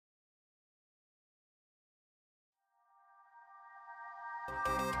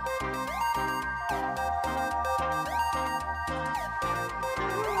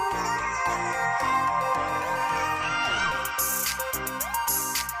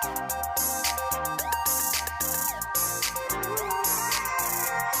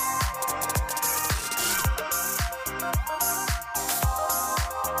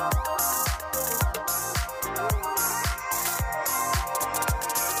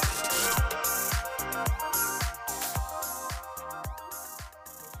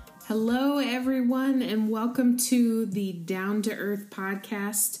Hello, everyone, and welcome to the Down to Earth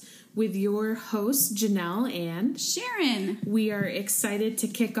podcast with your hosts, Janelle and Sharon. We are excited to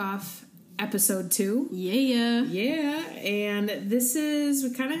kick off episode 2. Yeah. And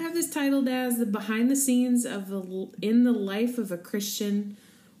we kind of have this titled as the behind the scenes of in the life of a Christian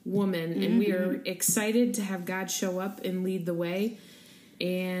woman. Mm-hmm. And we are excited to have God show up and lead the way.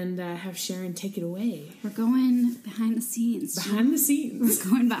 And have Sharon take it away. We're going behind the scenes. Behind the scenes.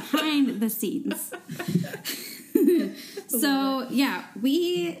 We're going behind the scenes. So, yeah,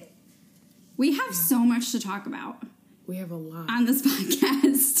 we have so much to talk about. We have a lot. On this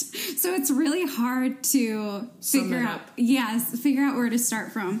podcast. So it's really hard to figure out where to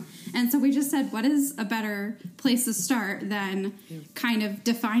start from. And so we just said, what is a better place to start than kind of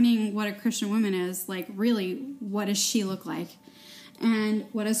defining what a Christian woman is? Like, really, what does she look like? And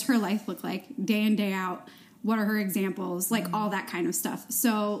what does her life look like day in, day out? What are her examples? Like all that kind of stuff.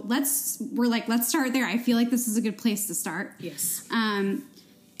 So let's start there. I feel like this is a good place to start. Yes.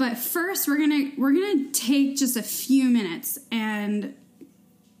 But first we're gonna take just a few minutes and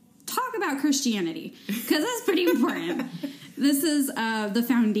talk about Christianity, because that's pretty important. This is the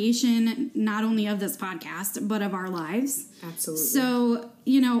foundation not only of this podcast, but of our lives. Absolutely. So,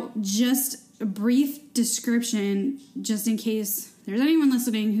 just a brief description, just in case there's anyone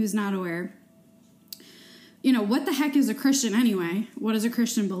listening who's not aware. What the heck is a Christian anyway? What does a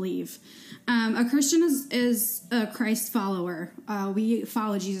Christian believe? A Christian is a Christ follower. We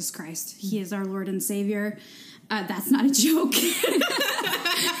follow Jesus Christ. He is our Lord and Savior. That's not a joke. Isn't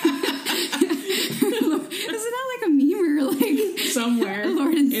that like a meme or like somewhere?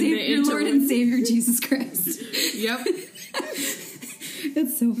 Lord and Savior Jesus Christ. Yep.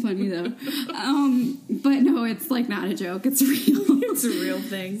 It's so funny though. But no, it's like not a joke. It's real. It's a real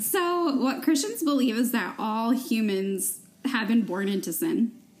thing. So what Christians believe is that all humans have been born into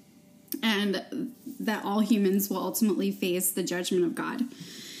sin, and that all humans will ultimately face the judgment of God.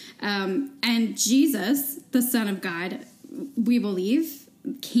 And Jesus, the Son of God, we believe,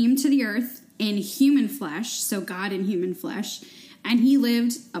 came to the earth in human flesh, so God in human flesh, and he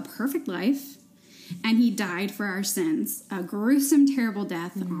lived a perfect life. And he died for our sins, a gruesome, terrible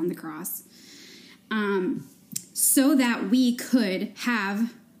death on the cross, so that we could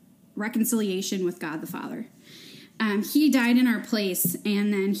have reconciliation with God the Father. He died in our place,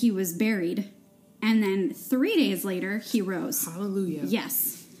 and then he was buried. And then 3 days later, he rose. Hallelujah.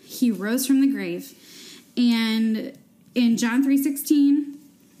 Yes, he rose from the grave. And in John 3:16...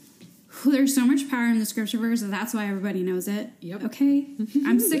 there's so much power in the scripture verse, and that's why everybody knows it. Yep. Okay?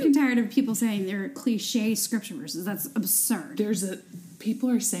 I'm sick and tired of people saying they're cliche scripture verses. That's absurd.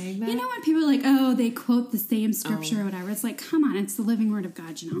 People are saying that? When people are like, oh, they quote the same scripture or whatever. It's like, come on, it's the living word of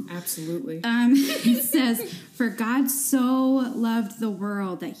God, Absolutely. It says, for God so loved the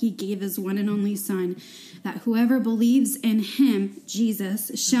world that he gave his one and only Son, that whoever believes in him, Jesus,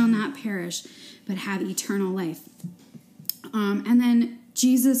 shall not perish, but have eternal life. And then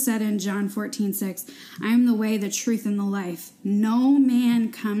Jesus said in John 14:6, I am the way, the truth, and the life. No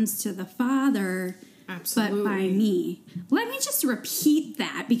man comes to the Father but by me. Let me just repeat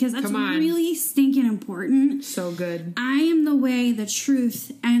that, because that's really stinking important. So good. I am the way, the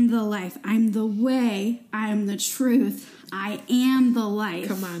truth, and the life. I'm the way, I am the truth, I am the life.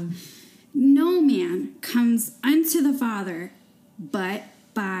 Come on. No man comes unto the Father but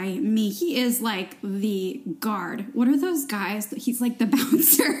by me. He is like the guard. What are those guys? He's like the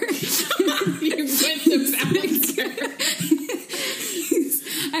bouncer. You went the bouncer.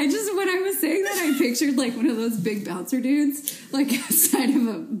 When I was saying that, I pictured like one of those big bouncer dudes, like outside of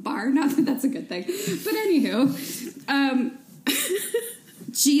a bar. Not that that's a good thing. But anywho,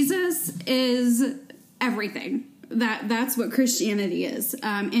 Jesus is everything. That's what Christianity is.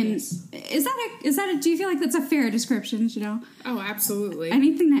 And yes. Is that do you feel like that's a fair description, Oh, absolutely.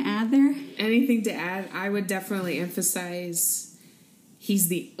 Anything to add there? Anything to add? I would definitely emphasize he's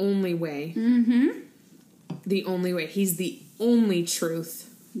the only way. Mm-hmm. The only way. He's the only truth.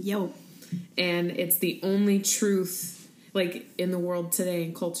 Yo. And it's the only truth, like in the world today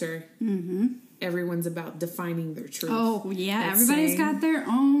in culture. Mm-hmm. Everyone's about defining their truth. Oh, yeah. Everybody's got their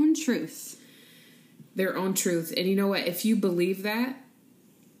own truth. Their own truth. And you know what? If you believe that,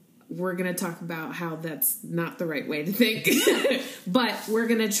 we're going to talk about how that's not the right way to think. But we're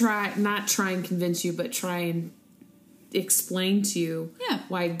going to not try and convince you, but try and explain to you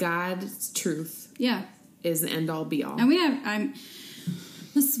why God's truth is the end all be all. And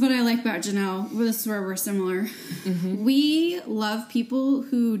this is what I like about Janelle. This is where we're similar. Mm-hmm. We love people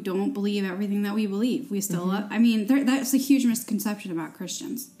who don't believe everything that we believe. We still love, that's a huge misconception about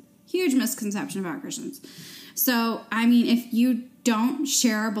Christians. Huge misconception about Christians. So, if you don't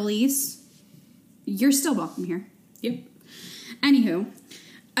share our beliefs, you're still welcome here. Yep. Anywho,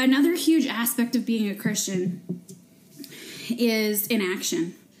 another huge aspect of being a Christian is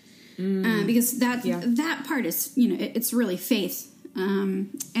inaction. Because that part is, it's really faith.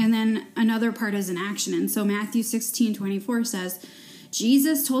 And then another part is inaction. And so Matthew 16:24 says,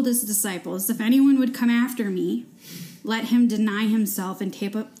 Jesus told his disciples, if anyone would come after me, let him deny himself and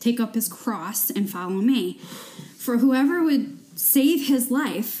take up his cross and follow me. For whoever would save his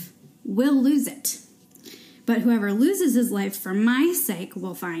life will lose it. But whoever loses his life for my sake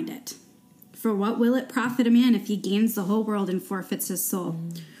will find it. For what will it profit a man if he gains the whole world and forfeits his soul?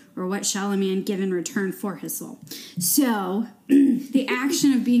 Or what shall a man give in return for his soul? So, the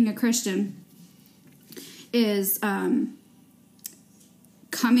action of being a Christian is running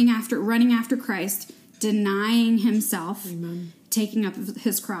after Christ, denying himself, Amen. Taking up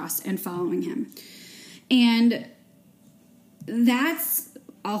his cross, and following him. And that's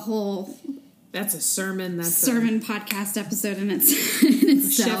a whole... That's a sermon. That's sermon podcast episode in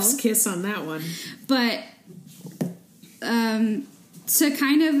itself. Chef's kiss on that one. But to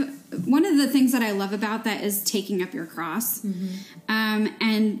kind of, one of the things that I love about that is taking up your cross. Mm-hmm.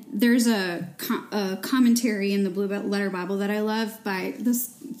 And there's a commentary in the Blue Letter Bible that I love by this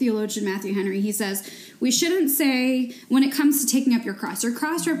theologian Matthew Henry. He says, we shouldn't say, when it comes to taking up your cross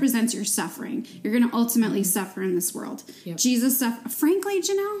represents your suffering. You're going to ultimately suffer in this world. Yep. Jesus suffered. Frankly,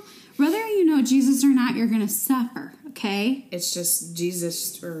 Janelle, whether you know Jesus or not, you're going to suffer, okay? It's just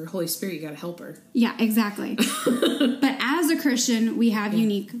Jesus or Holy Spirit, you got to help her. Yeah, exactly. But as a Christian, we have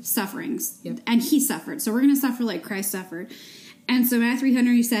unique sufferings. Yep. And he suffered. So we're going to suffer like Christ suffered. And so Matthew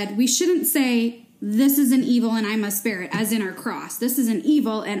Henry said, we shouldn't say, this is an evil and I must bear it, as in our cross. This is an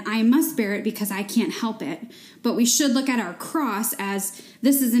evil and I must bear it because I can't help it. But we should look at our cross as,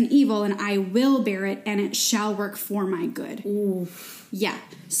 this is an evil and I will bear it and it shall work for my good. Ooh. Yeah.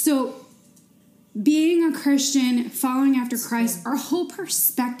 So being a Christian, following after Christ, our whole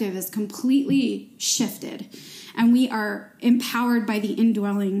perspective is completely shifted. And we are empowered by the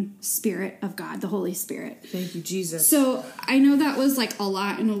indwelling Spirit of God, the Holy Spirit. Thank you, Jesus. So I know that was like a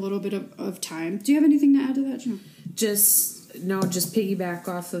lot in a little bit of time. Do you have anything to add to that, John? Just piggyback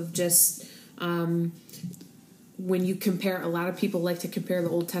off of when you compare, a lot of people like to compare the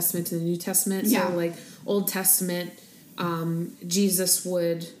Old Testament to the New Testament. So like Old Testament, Jesus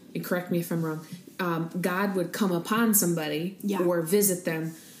would, and correct me if I'm wrong, God would come upon somebody or visit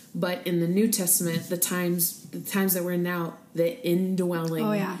them. But in the New Testament, the times that we're in now, the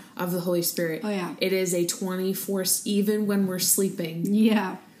indwelling of the Holy Spirit, it is a 24, even when we're sleeping.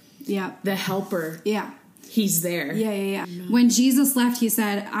 Yeah. The helper. Yeah. He's there. Yeah. When Jesus left, he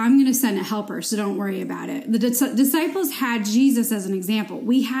said, I'm going to send a helper, so don't worry about it. The disciples had Jesus as an example.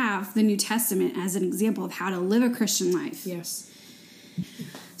 We have the New Testament as an example of how to live a Christian life. Yes.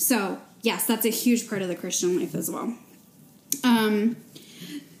 So, yes, that's a huge part of the Christian life as well.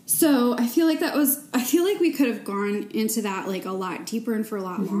 So I feel like we could have gone into that like a lot deeper and for a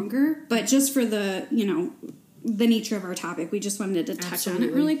lot longer, but just for the nature of our topic, we just wanted to touch on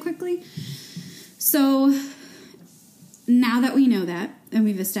it really quickly. So now that we know that and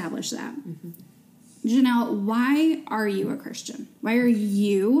we've established that, Janelle, why are you a Christian? Why are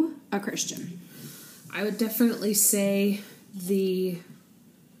you a Christian? I would definitely say the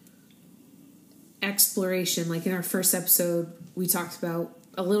exploration, like in our first episode, we talked about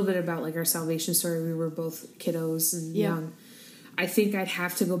a little bit about like our salvation story. We were both kiddos and young. I think I'd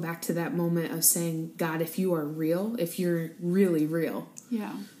have to go back to that moment of saying, God, if you are real, if you're really real.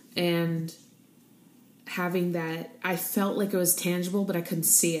 Yeah. And having that, I felt like it was tangible, but I couldn't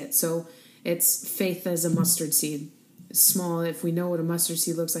see it. So it's faith as a mustard seed. It's small. If we know what a mustard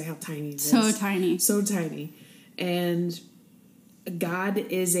seed looks like, how tiny it is. So tiny. So tiny. And God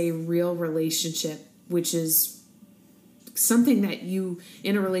is a real relationship, which is something that you,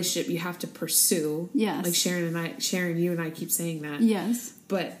 in a relationship, you have to pursue. Yes. Like Sharon, you and I keep saying that. Yes.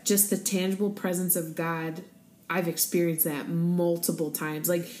 But just the tangible presence of God, I've experienced that multiple times.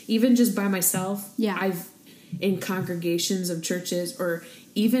 Like, even just by myself. Yeah. I've, in congregations of churches, or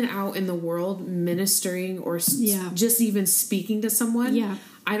even out in the world ministering, or just even speaking to someone. Yeah.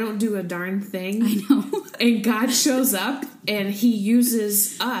 I don't do a darn thing. I know. And God shows up and he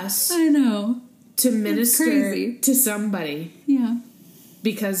uses us I know. to minister to somebody. Yeah.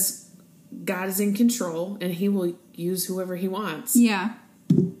 Because God is in control and he will use whoever he wants. Yeah.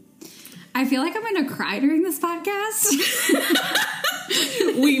 I feel like I'm going to cry during this podcast.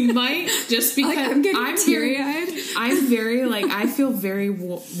 We might, just because like I'm getting teary-eyed. I'm very, I feel very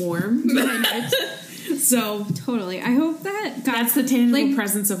warm. So totally. I hope that God, that's the tangible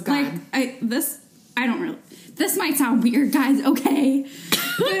presence of God. This might sound weird, guys. Okay.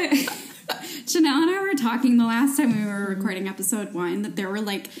 But Chanel and I were talking the last time we were recording episode 1 that there were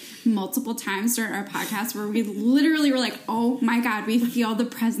multiple times during our podcast where we literally were like, oh my God, we feel the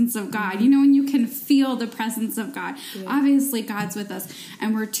presence of God. You know, when you can feel the presence of God. Yeah. Obviously, God's with us,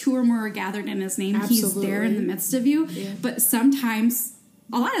 and where 2 or more are gathered in his name, Absolutely. He's there in the midst of you. Yeah. But sometimes,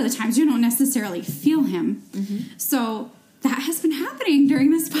 a lot of the times, you don't necessarily feel him. Mm-hmm. So that has been happening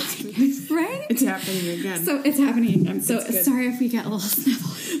during this podcast, right? It's happening again. So it's happening again. So sorry if we get a little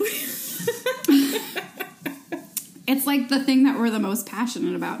sniffle. It's the thing that we're the most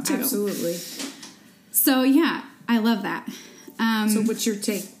passionate about, too. Absolutely. So, yeah, I love that. So what's your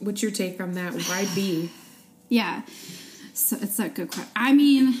take on that? Why be? Yeah. So it's a good question. I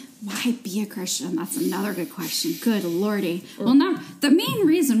mean, why be a Christian? That's another good question. Good Lordy. Well, the main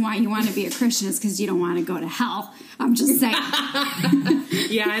reason why you want to be a Christian is because you don't want to go to hell. I'm just saying.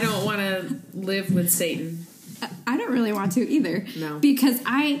 Yeah, I don't want to live with Satan. I don't really want to either. No. Because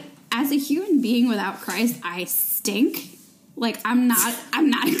as a human being without Christ, I stink. I'm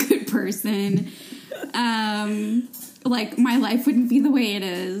not a good person. My life wouldn't be the way it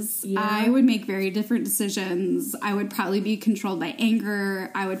is. Yeah. I would make very different decisions. I would probably be controlled by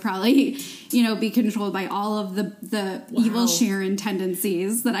anger. I would probably, be controlled by all of the evil Sharon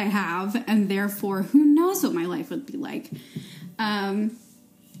tendencies that I have. And therefore, who knows what my life would be like.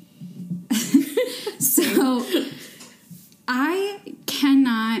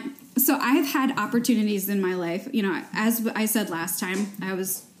 So I've had opportunities in my life. As I said last time, I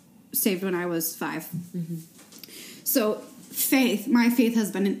was saved when I was 5. Mm-hmm. So my faith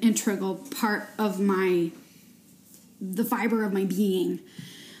has been an integral part of the fiber of my being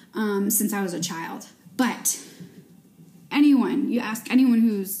since I was a child. But you ask anyone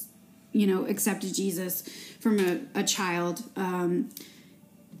who's, accepted Jesus from a child, and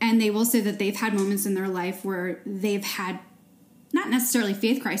they will say that they've had moments in their life where they've had not necessarily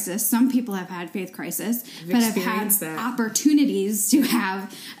faith crisis. Some people have had faith crisis, but have had opportunities to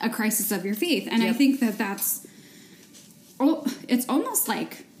have a crisis of your faith. And I think that's it's almost I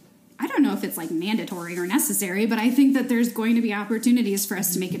don't know if it's mandatory or necessary, but I think that there's going to be opportunities for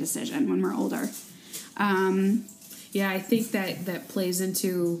us to make a decision when we're older. Yeah, I think that plays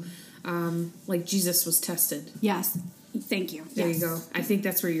into Jesus was tested. Yes. Thank you. There you go. I think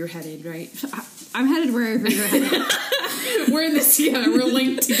that's where you're headed, right? I'm headed wherever you're headed. We're in this together. We're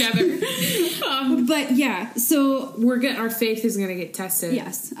linked together. But yeah, so our faith is going to get tested.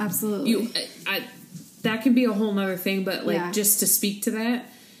 Yes, absolutely. That could be a whole nother thing, but just to speak to that,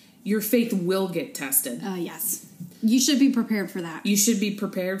 your faith will get tested. Yes. You should be prepared for that. You should be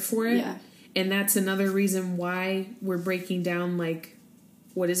prepared for it. Yeah. And that's another reason why we're breaking down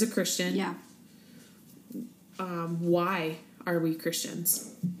what is a Christian? Yeah. Why are we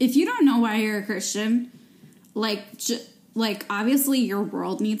Christians? If you don't know why you're a Christian, obviously your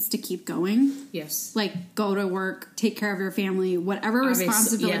world needs to keep going. Yes. Go to work, take care of your family, whatever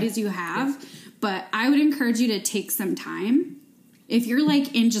responsibilities you have. Yeah. But I would encourage you to take some time. If you're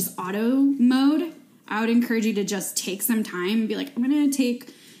in just auto mode, I would encourage you to just take some time and be I'm going to take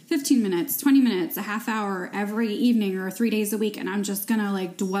 15 minutes, 20 minutes, a half hour every evening or 3 days a week. And I'm just going to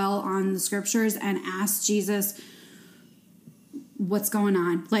dwell on the scriptures and ask Jesus, what's going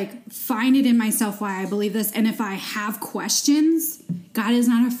on? Find it in myself why I believe this. And if I have questions, God is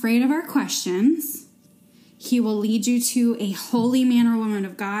not afraid of our questions. He will lead you to a holy man or woman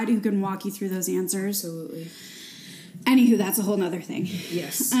of God who can walk you through those answers. Absolutely. Anywho, that's a whole nother thing.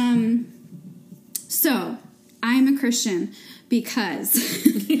 Yes. So I'm a Christian because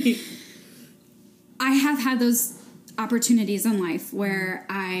I have had those opportunities in life where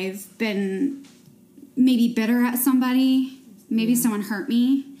I've been maybe bitter at somebody. Maybe someone hurt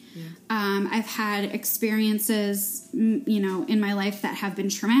me. Yeah. I've had experiences, in my life that have been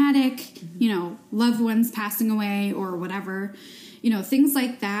traumatic, mm-hmm. Loved ones passing away or whatever, things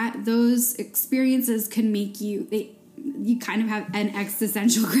like that. Those experiences can make you kind of have an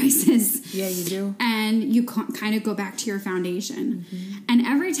existential crisis. Yeah, you do. And you kind of go back to your foundation. Mm-hmm. And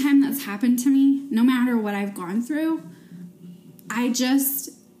every time that's happened to me, no matter what I've gone through, I just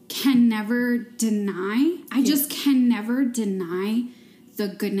can never deny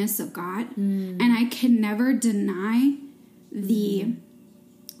the goodness of God. And I can never deny the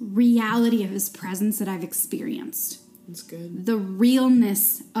reality of his presence that I've experienced. That's good. The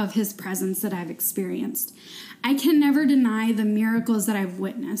realness of his presence that I've experienced. I can never deny the miracles that I've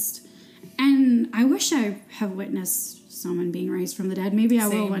witnessed. And I wish I have witnessed someone being raised from the dead. Maybe I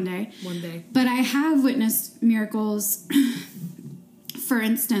will one day. One day. But I have witnessed miracles. For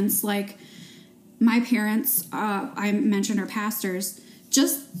instance, like my parents, I mentioned are pastors.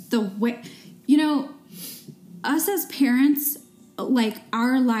 Just the way, us as parents, like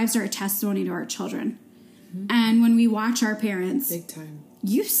our lives are a testimony to our children. And when we watch our parents, big time,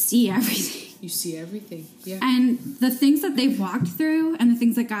 you see everything. You see everything. Yeah. And the things that they've walked through and the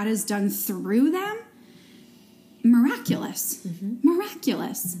things that God has done through them, miraculous.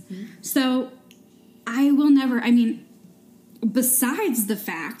 Miraculous. So I will never, besides the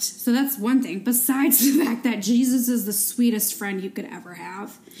fact, so that's one thing, besides the fact that Jesus is the sweetest friend you could ever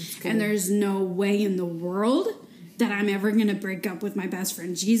have, and there's no way in the world that I'm ever going to break up with my best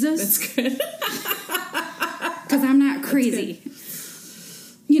friend Jesus. That's good. Because I'm not crazy.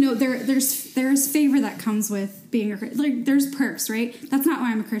 There's favor that comes with being a Christian. Like, there's perks, right? That's not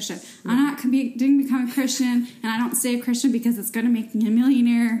why I'm a Christian. No. I'm not didn't become a Christian, and I don't stay a Christian because it's going to make me a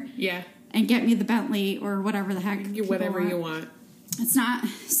millionaire. Yeah. And get me the Bentley or whatever the heck. Whatever you want. It's not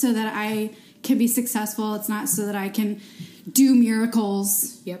so that I can be successful. It's not so that I can do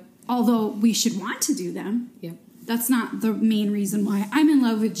miracles. Yep. Although we should want to do them. Yep. That's not the main reason why. I'm in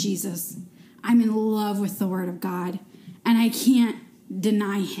love with Jesus. I'm in love with the Word of God. And I can't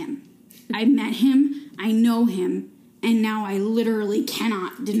deny him. I met him. I know him. And now I literally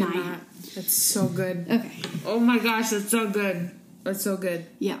cannot deny him. That's so good. Okay. Oh my gosh, that's so good. That's so good.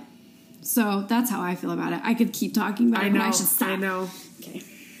 Yeah. So that's how I feel about it. I could keep talking about it, but I should stop. I know. Okay.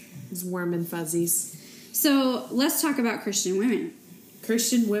 It's warm and fuzzies. So let's talk about Christian women.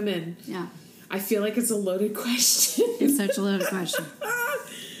 Christian women. Yeah. I feel like it's a loaded question. It's such a loaded question.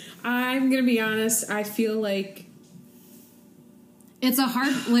 I'm going to be honest. I feel like it's a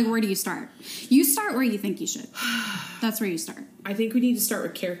hard, where do you start? You start where you think you should. That's where you start. I think we need to start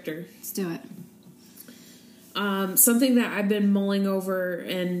with character. Let's do it. Something that I've been mulling over,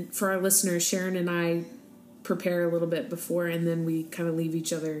 and for our listeners, Sharon and I prepare a little bit before, and then we kind of leave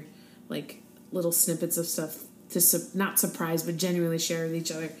each other like little snippets of stuff to not surprise, but genuinely share with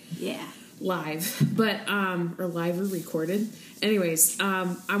each other. Yeah. Live, but or live or recorded. Anyways,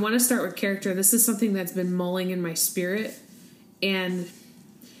 I want to start with character. This is something that's been mulling in my spirit, and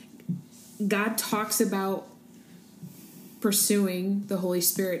God talks about pursuing the Holy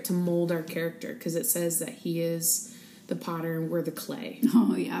Spirit to mold our character, because it says that he is the potter and we're the clay.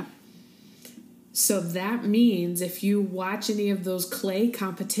 Oh, yeah. So that means if you watch any of those clay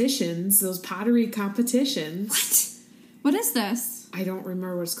competitions, those pottery competitions... What is this? I don't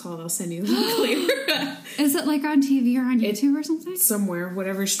remember what it's called. I'll send you the link later. Is it like on TV or on YouTube or something? Somewhere,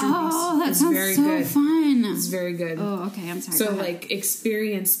 whatever streams. Oh, that it's sounds very so good. fun. It's very good. Oh, okay. I'm sorry. So,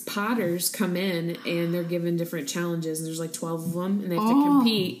 experienced potters come in and they're given different challenges, and there's 12 of them, and they have to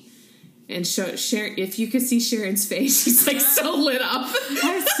compete. And Sharon, if you could see Sharon's face, she's so lit up.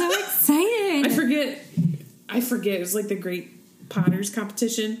 I'm so excited. I forget. It was the Great Potters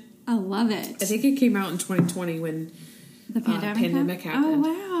Competition. I love it. I think it came out in 2020 when the pandemic happened.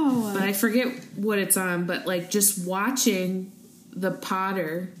 Oh, wow. But I forget what it's on. But just watching the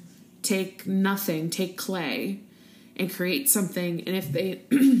potter take clay and create something, and if they,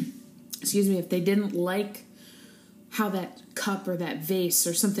 if they didn't like how that cup or that vase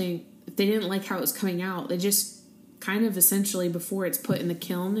or something, if they didn't like how it was coming out, they just kind of essentially, before it's put in the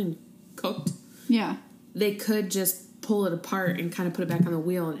kiln and cooked, yeah, they could just pull it apart and kind of put it back on the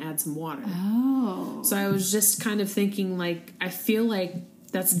wheel and add some water. Oh. So I was just kind of thinking, I feel like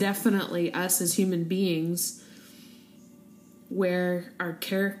that's definitely us as human beings, where our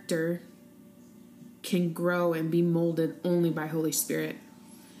character can grow and be molded only by Holy Spirit.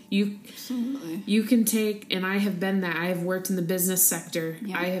 Absolutely. You can take, and I have been that. I have worked in the business sector.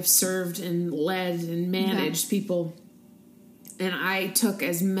 Yeah. I have served and led and managed people. And I took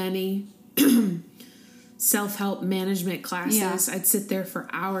as many self-help management classes. Yeah. I'd sit there for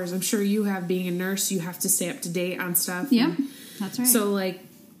hours. I'm sure you have. Being a nurse, you have to stay up to date on stuff. Yeah, that's right. So,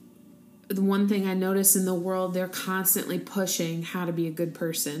 the one thing I notice in the world, they're constantly pushing how to be a good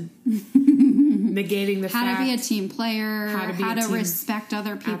person. Negating the fact. How to be a team player. How to respect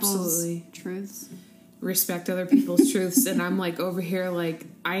other people's truths. Respect other people's truths. And I'm over here,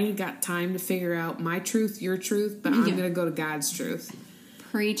 I ain't got time to figure out my truth, your truth, but I'm going to go to God's truth.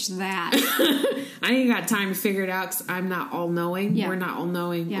 Preach that. I ain't got time to figure it out because I'm not all-knowing. Yeah. We're not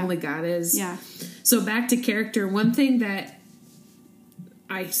all-knowing. Yeah. Only God is. Yeah. So back to character. One thing that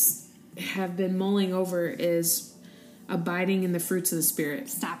have been mulling over is abiding in the fruits of the Spirit.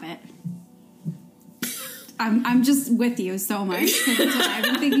 Stop it. I'm just with you so much because that's what I've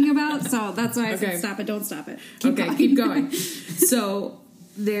been thinking about. So that's why I said stop it, don't stop it. Keep going. So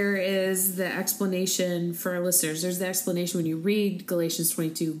there is the explanation for our listeners. There's the explanation when you read Galatians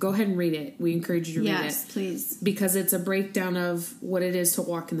 22. Go ahead and read it. We encourage you to read it. Yes, please. Because it's a breakdown of what it is to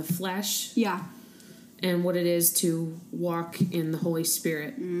walk in the flesh. Yeah. And what it is to walk in the Holy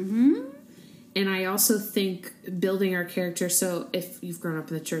Spirit. Mm-hmm. And I also think building our character, so if you've grown up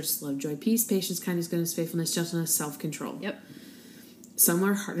in the church, love, joy, peace, patience, kindness, goodness, faithfulness, gentleness, self-control. Yep. Some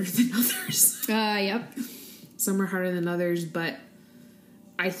are harder than others. Yep. Some are harder than others, but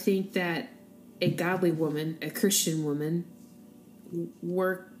I think that a godly woman, a Christian woman,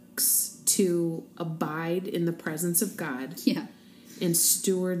 works to abide in the presence of God. Yeah. And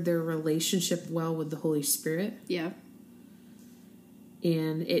steward their relationship well with the Holy Spirit. Yeah.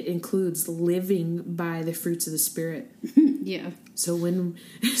 And it includes living by the fruits of the Spirit. Yeah. So when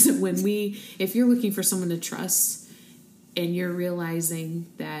if you're looking for someone to trust and you're realizing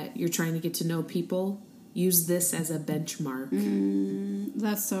that you're trying to get to know people, use this as a benchmark.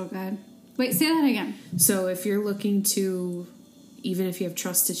 That's so good. Wait, say that again. So if you're looking to, even if you have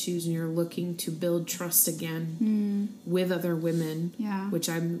trust issues and you're looking to build trust again with other women, which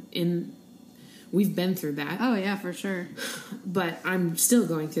we've been through that. Oh, yeah, for sure. But I'm still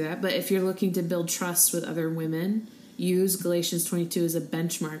going through that. But if you're looking to build trust with other women, use Galatians 22 as a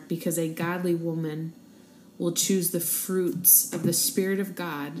benchmark, because a godly woman will choose the fruits of the Spirit of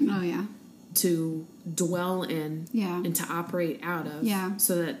God. Oh, yeah. To dwell in and to operate out of. Yeah.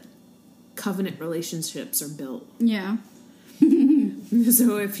 So that covenant relationships are built. Yeah.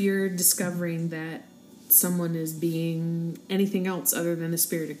 So if you're discovering that someone is being anything else other than the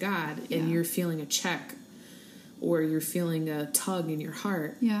Spirit of God, and you're feeling a check or you're feeling a tug in your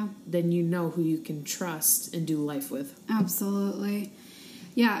heart, then you know who you can trust and do life with. Absolutely.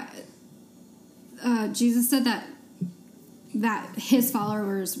 Yeah. Jesus said that his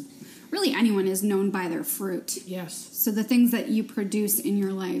followers, really anyone, is known by their fruit. Yes. So the things that you produce in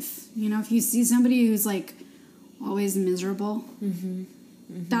your life, if you see somebody who's like always miserable,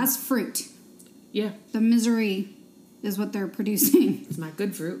 that's fruit. Yeah. The misery is what they're producing. It's not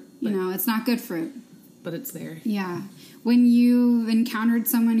good fruit. It's not good fruit. But it's there. Yeah. When you've encountered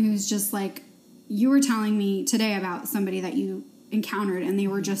someone who's just like, you were telling me today about somebody that you encountered and they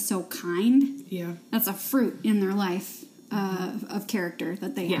were just so kind. Yeah. That's a fruit in their life of character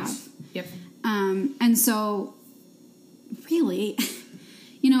that they have. Yep. And so really,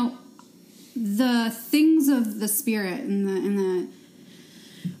 the things of the Spirit and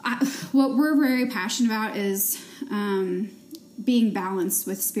what we're very passionate about is being balanced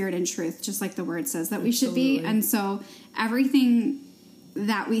with spirit and truth, just like the word says that we should be. And so everything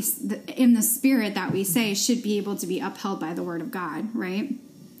that we in the Spirit that we say should be able to be upheld by the Word of God, right?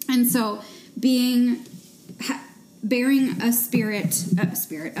 And so bearing a spirit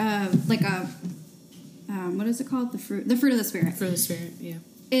like a what is it called? The fruit of the Spirit. Fruit of the Spirit, yeah.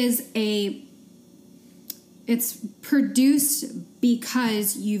 It's produced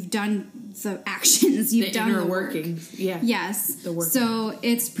because you've done the actions, you've done the work. Working. Yeah. Yes. The work. So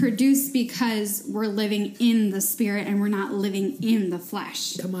it's produced because we're living in the Spirit and we're not living in the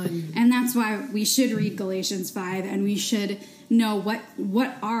flesh. Come on. And that's why we should read Galatians 5 and we should know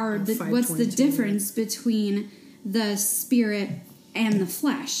what's the difference between the Spirit and the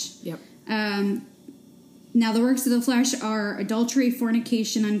flesh. Yep. Now, the works of the flesh are adultery,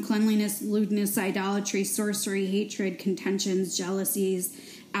 fornication, uncleanliness, lewdness, idolatry, sorcery, hatred, contentions, jealousies,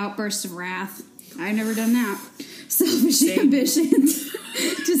 outbursts of wrath. I've never done that. Selfish ambitions,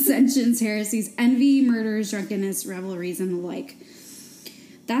 dissensions, heresies, envy, murders, drunkenness, revelries, and the like.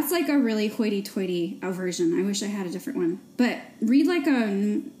 That's like a really hoity-toity version. I wish I had a different one. But read like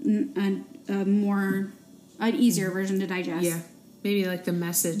an easier version to digest. Yeah. Maybe like the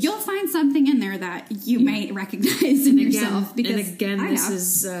Message. You'll find something in there that you might recognize in yourself. Because this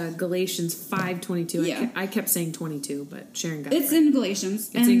is Galatians 5:22. Yeah. I kept saying 22, but Sharon got it. It's in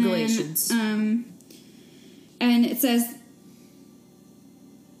Galatians. It's in Galatians. And it says,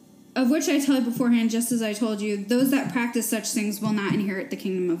 of which I tell you beforehand, just as I told you, those that practice such things will not inherit the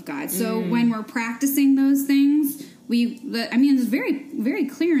kingdom of God. So when we're practicing those things, it's very, very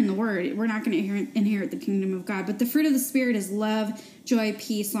clear in the word. We're not going to inherit the kingdom of God. But the fruit of the Spirit is love, joy,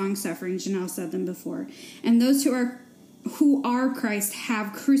 peace, long-suffering. Janelle said them before. And those who are Christ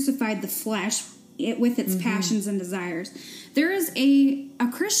have crucified the flesh with its passions and desires. There is a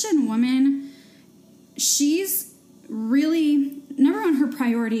Christian woman. She's really, number one, her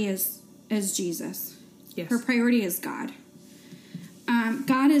priority is Jesus. Yes. Her priority is God.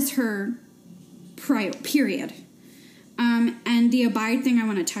 God is her period. And the abide thing I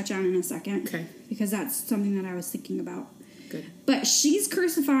want to touch on in a second. Okay. Because that's something that I was thinking about. Good. But she's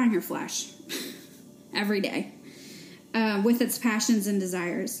crucifying her flesh every day with its passions and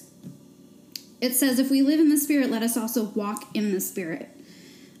desires. It says, if we live in the Spirit, let us also walk in the Spirit.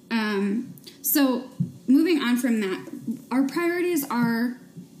 So moving on from that, our priorities are,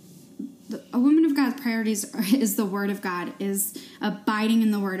 a woman of God's priorities is the Word of God, is abiding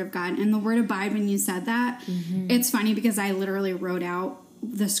in the Word of God. And the word abide, when you said that, it's funny because I literally wrote out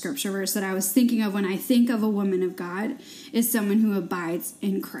the scripture verse that I was thinking of when I think of a woman of God is someone who abides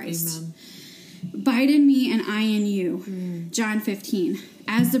in Christ. Amen. Abide in me and I in you. John 15.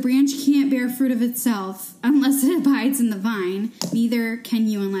 As the branch can't bear fruit of itself unless it abides in the vine, neither can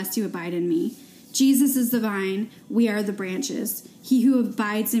you unless you abide in me. Jesus is the vine, we are the branches. He who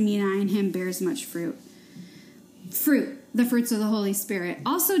abides in me and I in him bears much fruit. Fruit, the fruits of the Holy Spirit.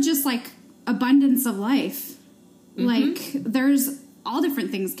 Also just like abundance of life. Like there's all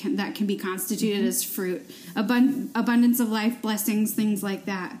different things that can be constituted as fruit. Abundance of life, blessings, things like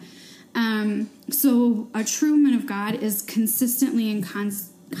that. So a true woman of God is consistently and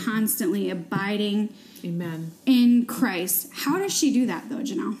constantly abiding Amen. in Christ. How does she do that, though,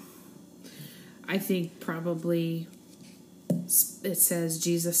 Janelle? I think probably it says,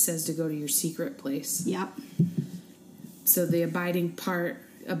 Jesus says to go to your secret place. Yep. So the abiding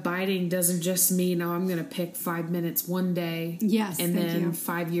doesn't just mean, I'm going to pick 5 minutes one day. Yes, and thank then you.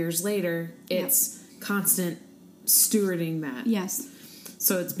 5 years later, it's constant stewarding that. Yes.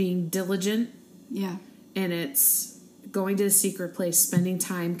 So it's being diligent. Yeah. And it's going to the secret place, spending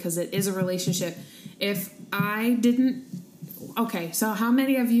time, because it is a relationship. If I didn't... Okay, so how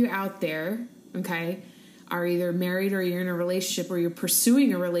many of you out there, are either married or you're in a relationship or you're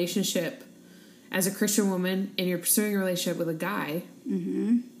pursuing a relationship as a Christian woman and you're pursuing a relationship with a guy?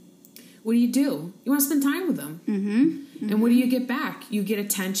 What do? You want to spend time with them. And what do you get back? You get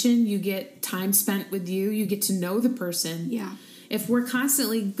attention, you get time spent with you get to know the person. Yeah. If we're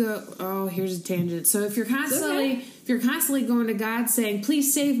constantly here's a tangent. So if you're constantly going to God saying,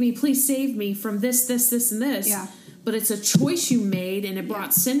 please save me from this, and this. Yeah. But it's a choice you made and it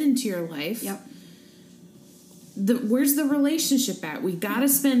brought sin into your life. Yep. Where's the relationship at? We got to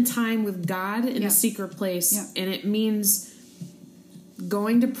spend time with God in the secret place. Yep. And it means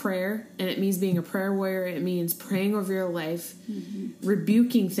going to prayer, and it means being a prayer warrior. It means praying over your life,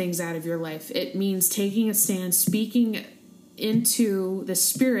 rebuking things out of your life. It means taking a stand, speaking into the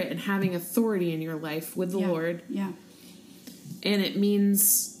Spirit and having authority in your life with the Lord. Yeah. And it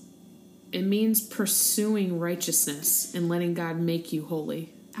means pursuing righteousness and letting God make you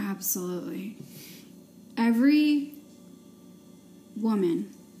holy. Absolutely. Every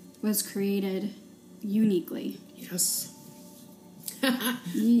woman was created uniquely. Yes.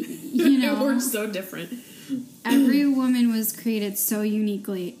 You know, we're so different. Every woman was created so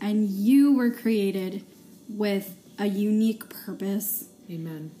uniquely, and you were created with a unique purpose.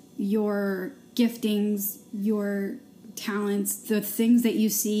 Amen. Your giftings, your talents, the things that you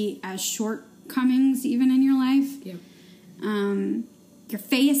see as shortcomings even in your life. Yep. Your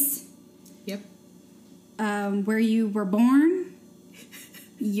face. Yep. Where you were born.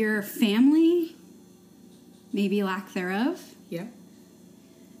 Your family. Maybe lack thereof. Yep.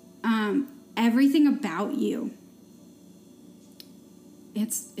 Everything about you.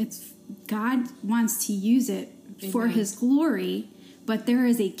 It's God wants to use it for his glory, but there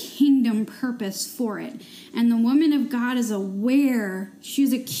is a kingdom purpose for it. And the woman of God is aware,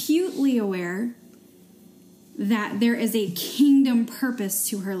 she's acutely aware that there is a kingdom purpose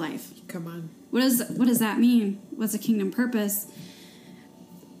to her life. Come on. What does that mean? What's a kingdom purpose?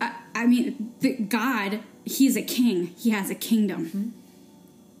 I mean, God, he's a king. He has a kingdom. Mm-hmm.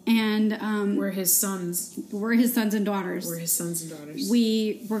 And we're his sons. We're his sons and daughters. We're his sons and daughters.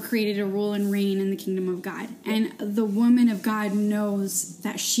 We were created to rule and reign in the kingdom of God. And the woman of God knows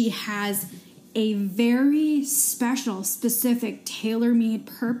that she has a very special, specific, tailor-made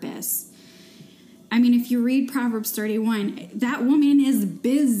purpose. I mean, if you read Proverbs 31, that woman is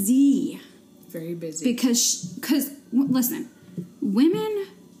busy. Very busy. Because listen, women...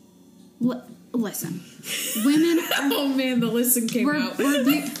 Listen, women are... Oh, man, the listen came out.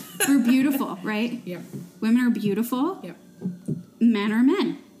 We're beautiful, right? Yep. Women are beautiful. Yep. Men are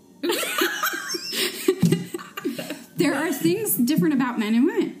men. There are things different about men and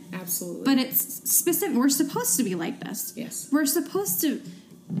women. Absolutely. But it's specific. We're supposed to be like this. Yes. We're supposed to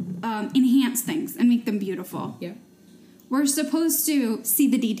enhance things and make them beautiful. Yep. We're supposed to see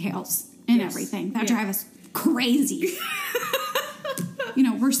the details in everything. That drive us crazy. You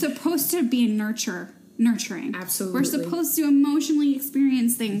know, we're supposed to be a nurturer, nurturing. Absolutely. We're supposed to emotionally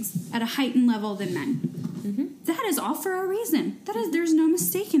experience things at a heightened level than men. Mm-hmm. That is all for a reason. There's no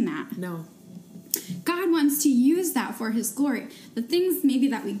mistake in that. No. God wants to use that for his glory. The things maybe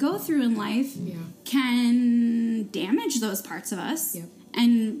that we go through in life can damage those parts of us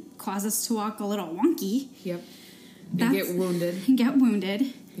and cause us to walk a little wonky. Yep. And get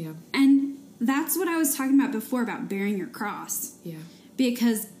wounded. Yeah. And that's what I was talking about before about bearing your cross. Yeah.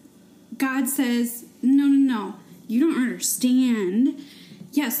 Because God says, no, you don't understand.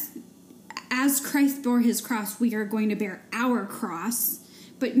 Yes, as Christ bore his cross, we are going to bear our cross.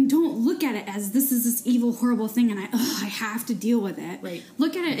 But don't look at it as this is this evil, horrible thing and I have to deal with it. Right.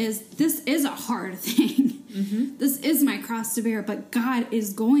 Look at it as this is a hard thing. Mm-hmm. This is my cross to bear, but God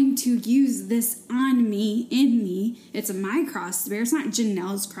is going to use this on me, in me. It's my cross to bear. It's not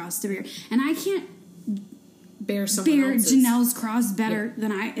Janelle's cross to bear. And I can't bear Janelle's cross better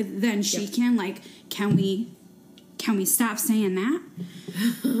than she can. Like, can we stop saying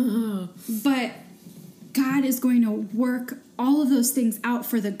that? But God is going to work all of those things out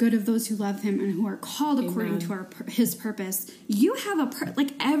for the good of those who love him and who are called according to his purpose. You have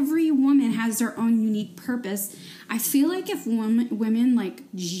like every woman has their own unique purpose. I feel like if women like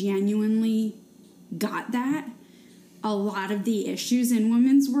genuinely got that, a lot of the issues in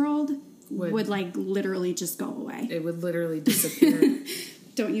women's world would like literally just go away. It would literally disappear.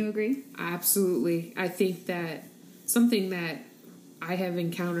 Don't you agree? Absolutely. I think that something that I have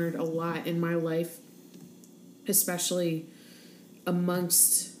encountered a lot in my life, especially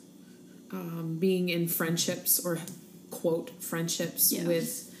amongst being in friendships or quote friendships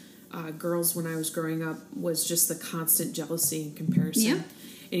with girls when I was growing up, was just the constant jealousy and comparison. Yeah.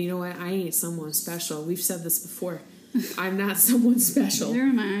 And you know what? I ain't someone special. We've said this before. I'm not someone special. Neither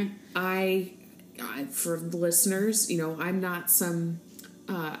am I, for the listeners, I'm not some...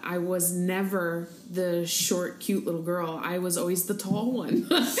 I was never the short, cute little girl. I was always the tall one.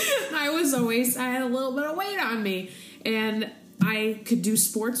 I had a little bit of weight on me. And I could do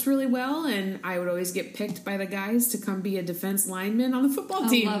sports really well, and I would always get picked by the guys to come be a defense lineman on the football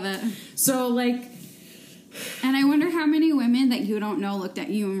team. I love it. So, like... And I wonder how many women that you don't know looked at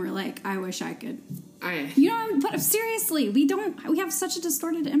you and were like, I wish I could. But seriously, we have such a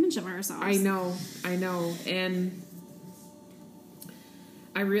distorted image of ourselves. I know. And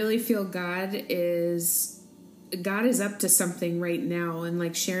I really feel God is up to something right now. And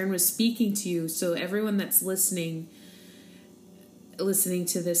like Sharon was speaking to you, so everyone that's listening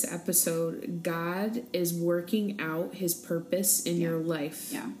to this episode, God is working out his purpose in your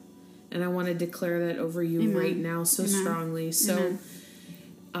life. Yeah. And I want to declare that over you right now so strongly. So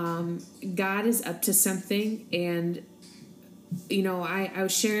God is up to something, and I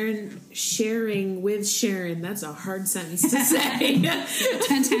was sharing with Sharon. That's a hard sentence to say.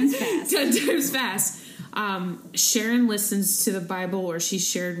 10 times fast. 10 times fast. Sharon listens to the Bible, or she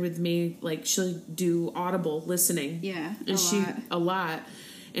shared with me, like, she'll do audible listening. Yeah, a lot.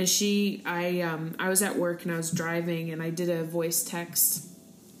 And I was at work and I was driving and I did a voice text,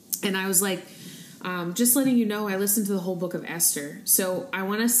 and I was like, just letting you know, I listened to the whole book of Esther. So I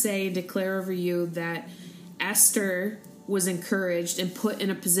want to declare over you that Esther was encouraged and put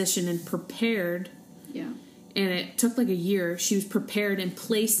in a position and prepared. Yeah. And it took like a year. She was prepared and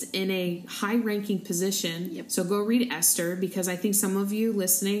placed in a high-ranking position. Yep. So go read Esther, because I think some of you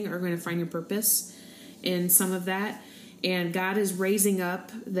listening are going to find your purpose in some of that. And God is raising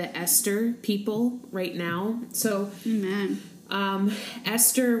up the Esther people right now. So, amen.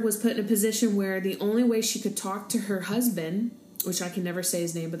 Esther was put in a position where the only way she could talk to her husband, which I can never say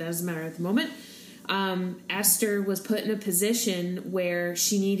his name, but that doesn't matter at the moment. Esther was put in a position where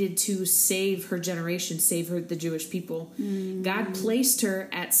she needed to save her generation, the Jewish people. Mm-hmm. God placed her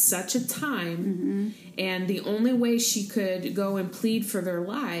at such a time, and the only way she could go and plead for their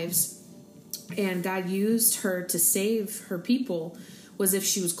lives, and God used her to save her people, was if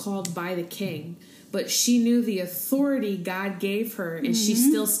she was called by the king. But she knew the authority God gave her, and she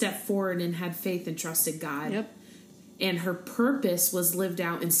still stepped forward and had faith and trusted God. Yep. And her purpose was lived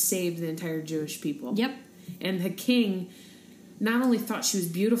out and saved the entire Jewish people. Yep. And the king not only thought she was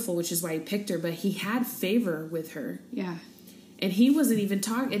beautiful, which is why he picked her, but he had favor with her. Yeah. And he wasn't even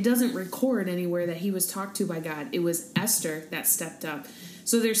talking. It doesn't record anywhere that he was talked to by God. It was Esther that stepped up.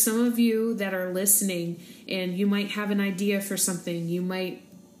 So there's some of you that are listening, and you might have an idea for something. You might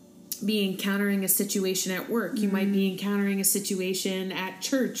be encountering a situation at work. You might be encountering a situation at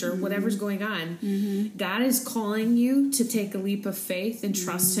church, or whatever's going on. God is calling you to take a leap of faith and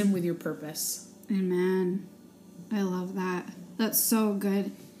trust him with your purpose. Amen. I love that. That's so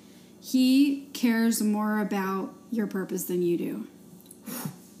good. He cares more about your purpose than you do.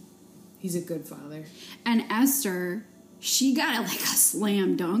 He's a good father. And Esther, she got it like a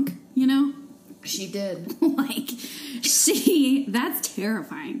slam dunk, you know? She did. That's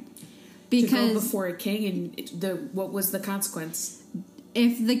terrifying. Because to go before a king, and what was the consequence?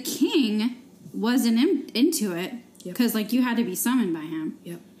 If the king wasn't into it, because you had to be summoned by him.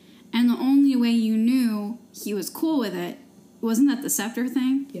 Yep. And the only way you knew he was cool with it, wasn't that the scepter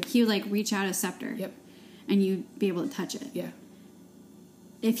thing? Yep. He would reach out a scepter. Yep. And you'd be able to touch it. Yeah.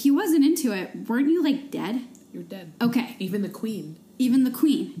 If he wasn't into it, weren't you dead? You're dead. Okay. Even the queen.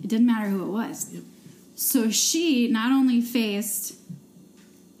 It didn't matter who it was. Yep. So she not only faced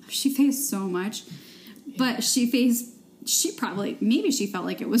so much, but she felt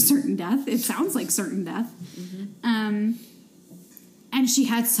like it was certain death. It sounds like certain death. Mm-hmm. And she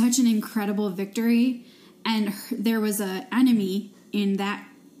had such an incredible victory, and there was an enemy in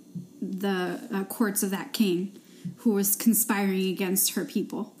the courts of that king who was conspiring against her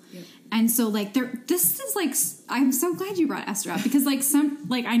people. Yep. And so this is I'm so glad you brought Esther up, because I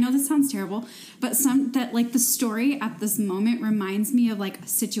know this sounds terrible, but the story at this moment reminds me of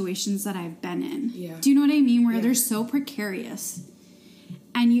situations that I've been in. Yeah. Do you know what I mean? Where they're so precarious,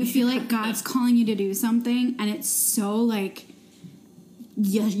 and you feel like God's calling you to do something, and it's so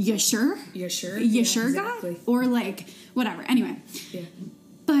you sure? You sure? You sure, exactly. God? Or whatever. Anyway. Yeah.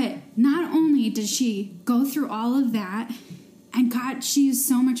 But not only did she go through all of that, and God, she used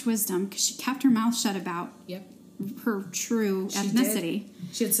so much wisdom because she kept her mouth shut about her true ethnicity.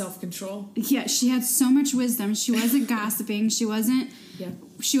 She had self-control. Yeah, she had so much wisdom. She wasn't gossiping. She wasn't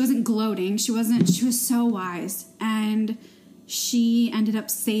gloating. She was so wise. And she ended up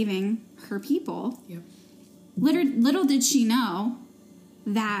saving her people. Yep. Little did she know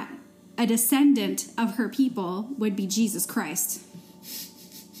that a descendant of her people would be Jesus Christ.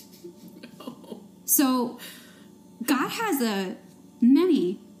 So God has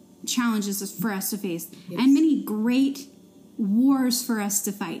many challenges for us to face, and many great wars for us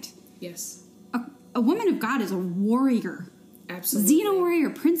to fight. Yes. A woman of God is a warrior. Absolutely. Xena Warrior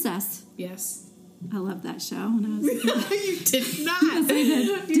Princess. Yes. I love that show. When I was You did not. Yes, I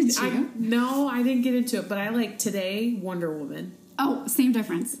did. Did you? No, I didn't get into it, but I like today Wonder Woman. Oh, same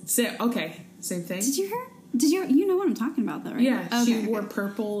difference. Okay, same thing. Did you hear? You know what I'm talking about, though, right? Yeah, okay, she wore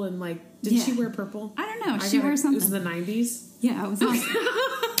purple and did she wear purple? I don't know. She wore something. It was the 90s. Yeah, it was awesome.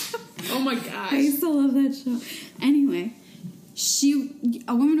 Oh my gosh. I used to love that show. Anyway,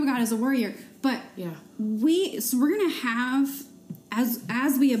 a woman of God is a warrior, but we're gonna have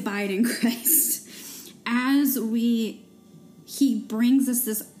as we abide in Christ, He brings us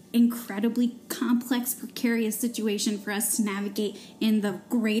this incredibly complex, precarious situation for us to navigate in the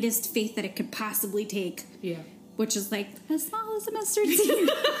greatest faith that it could possibly take. Yeah. Which is as small as a mustard seed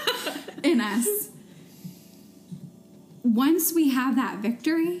in us. Once we have that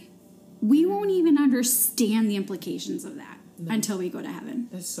victory, we won't even understand the implications of that until we go to heaven.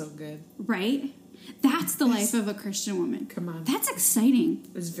 That's so good. Right? That's the life of a Christian woman. Come on. That's exciting.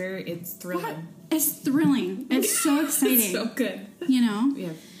 It's thrilling. What? It's thrilling. It's so exciting. It's so good. You know?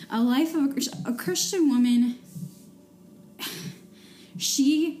 Yeah. A life of a Christian woman,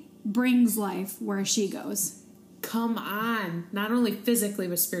 she brings life where she goes. Come on. Not only physically,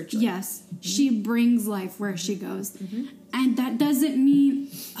 but spiritually. Yes. Mm-hmm. She brings life where she goes. Mm-hmm. And that doesn't mean...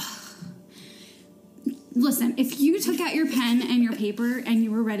 Listen, if you took out your pen and your paper and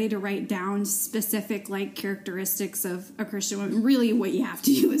you were ready to write down specific characteristics of a Christian woman, really what you have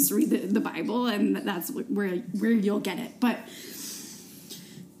to do is read the Bible, and that's where you'll get it. But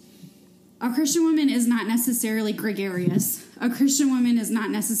a Christian woman is not necessarily gregarious. A Christian woman is not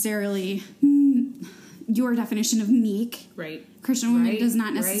necessarily your definition of meek. Right. Christian woman does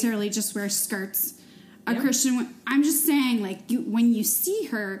not necessarily just wear skirts. A Christian, I'm just saying, when you see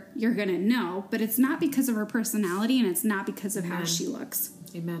her, you're going to know, but it's not because of her personality, and it's not because of how she looks.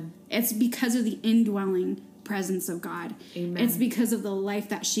 Amen. It's because of the indwelling presence of God. Amen. It's because of the life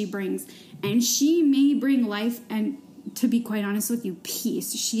that she brings. And she may bring life, and to be quite honest with you,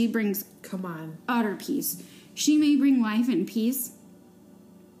 peace. She brings utter peace. She may bring life and peace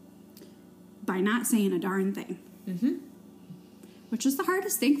by not saying a darn thing. Mm-hmm. Which is the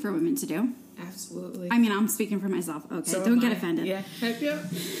hardest thing for women to do. Absolutely. I mean, I'm speaking for myself. Okay, so don't get offended. Yeah. Yeah.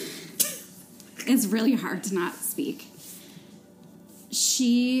 It's really hard to not speak.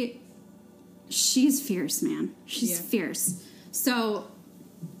 She's fierce, man. She's fierce. So,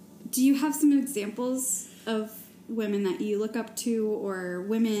 do you have some examples of women that you look up to, or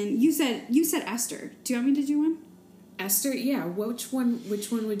women? You said Esther. Do you want me to do one? Esther, yeah. Which one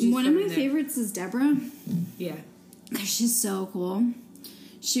would you? One of my favorites is Deborah. Yeah. She's so cool.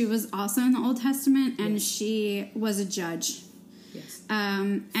 She was also in the Old Testament, and she was a judge. Yes.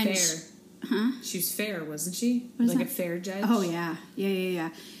 And fair. She was fair, wasn't she? What is like that? a fair judge. Oh, yeah. Yeah.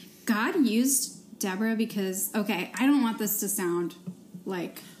 God used Deborah because, okay, I don't want this to sound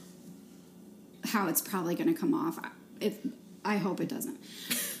like how it's probably going to come off. I hope it doesn't.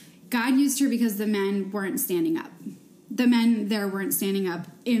 God used her because the men weren't standing up. The men there weren't standing up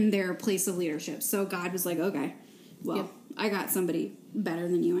in their place of leadership. So God was like, okay, well, Yep. I got somebody better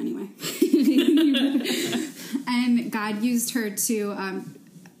than you anyway. And God used her to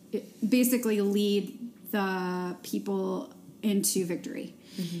basically lead the people into victory.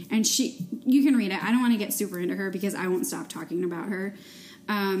 Mm-hmm. And you can read it. I don't want to get super into her because I won't stop talking about her.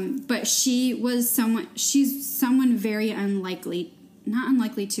 But she's someone very not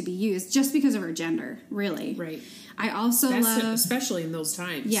unlikely to be used just because of her gender, really. Right. I also love, especially in those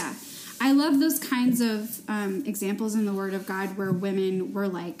times. Yeah. I love those kinds of examples in the Word of God where women were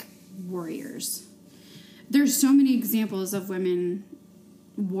like warriors. There's so many examples of women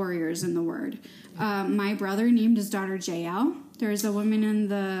warriors in the Word. My brother named his daughter Jael. There's a woman in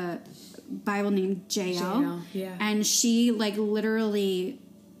the Bible named Jael. Yeah. And she like literally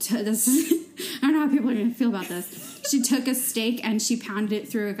this I don't know how people are going to feel about this. She took a stake and she pounded it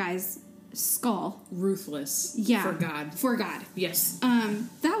through a guy's skull. Ruthless. Yeah. For God. For God. Yes.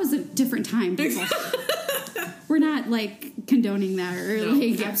 That was a different time, people. We're not like condoning that or No,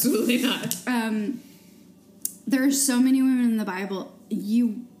 like absolutely not. There are so many women in the Bible.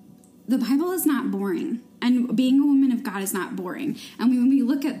 The Bible is not boring. And being a woman of God is not boring. And when we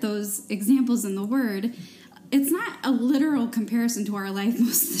look at those examples in the Word, it's not a literal comparison to our life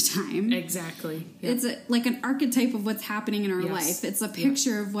most of the time. Exactly. Yep. It's like an archetype of what's happening in our life. It's a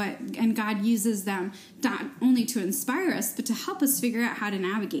picture of what, and God uses them not only to inspire us, but to help us figure out how to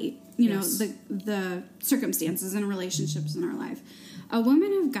navigate, know, the circumstances and relationships in our life. A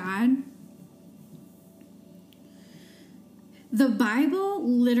woman of God, the Bible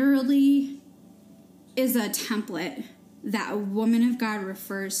literally is a template that a woman of God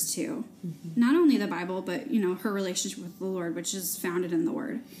refers to. Mm-hmm. Not only the Bible, but, her relationship with the Lord, which is founded in the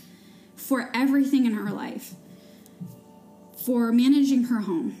Word. For everything in her life. For managing her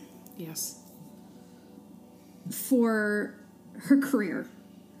home. Yes. For her career.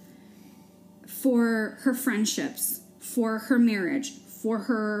 For her friendships. For her marriage. For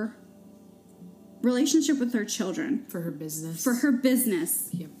her relationship with her children. For her business. For her business.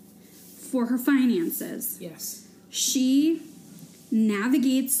 Yep. For her finances. Yes. She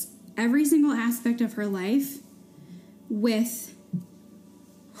navigates every single aspect of her life with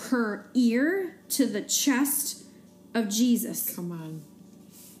her ear to the chest of Jesus. Come on.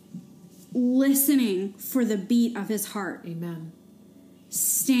 Listening for the beat of his heart. Amen.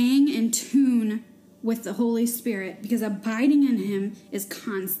 Staying in tune with the Holy Spirit, because abiding in him is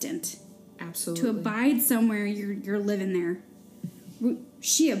constant. Absolutely. To abide somewhere, you're living there.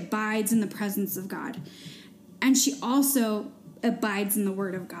 She abides in the presence of God. And she also abides in the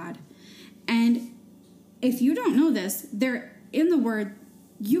Word of God. And if you don't know this, there in the Word,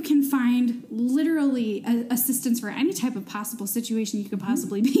 you can find literally assistance for any type of possible situation you could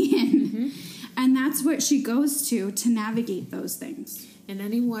possibly be in. Mm-hmm. And that's what she goes to navigate those things. And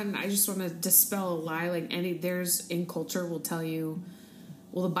anyone, I just want to dispel a lie, there's in culture will tell you,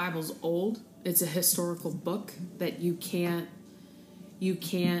 well, the Bible's old. It's a historical book that you can't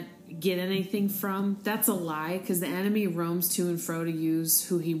get anything from. That's a lie, because the enemy roams to and fro to use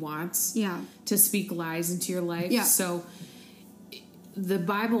who he wants to speak lies into your life. So the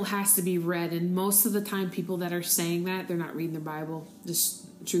Bible has to be read, and most of the time people that are saying that, they're not reading their Bible. Just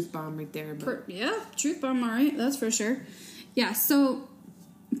truth bomb right there. Truth bomb, all right, that's for sure. So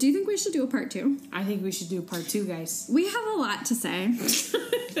do you think we should do a part 2? I think we should do a part 2, guys. We have a lot to say.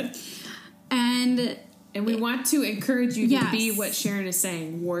 And we want to encourage you to be what Sharon is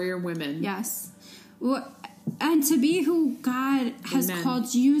saying, warrior women. Yes. And to be who God has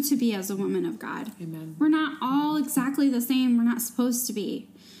called you to be as a woman of God. Amen. We're not all exactly the same. We're not supposed to be.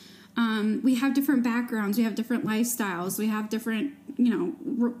 We have different backgrounds. We have different lifestyles. We have different,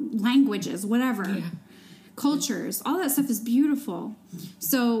 languages, whatever. Yeah. Cultures. All that stuff is beautiful.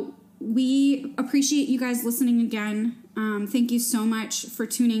 So we appreciate you guys listening again. Thank you so much for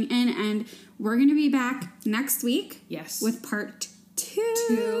tuning in, and we're going to be back next week. Yes. With part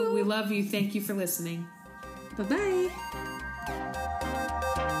 2. We love you. Thank you for listening. Bye-bye.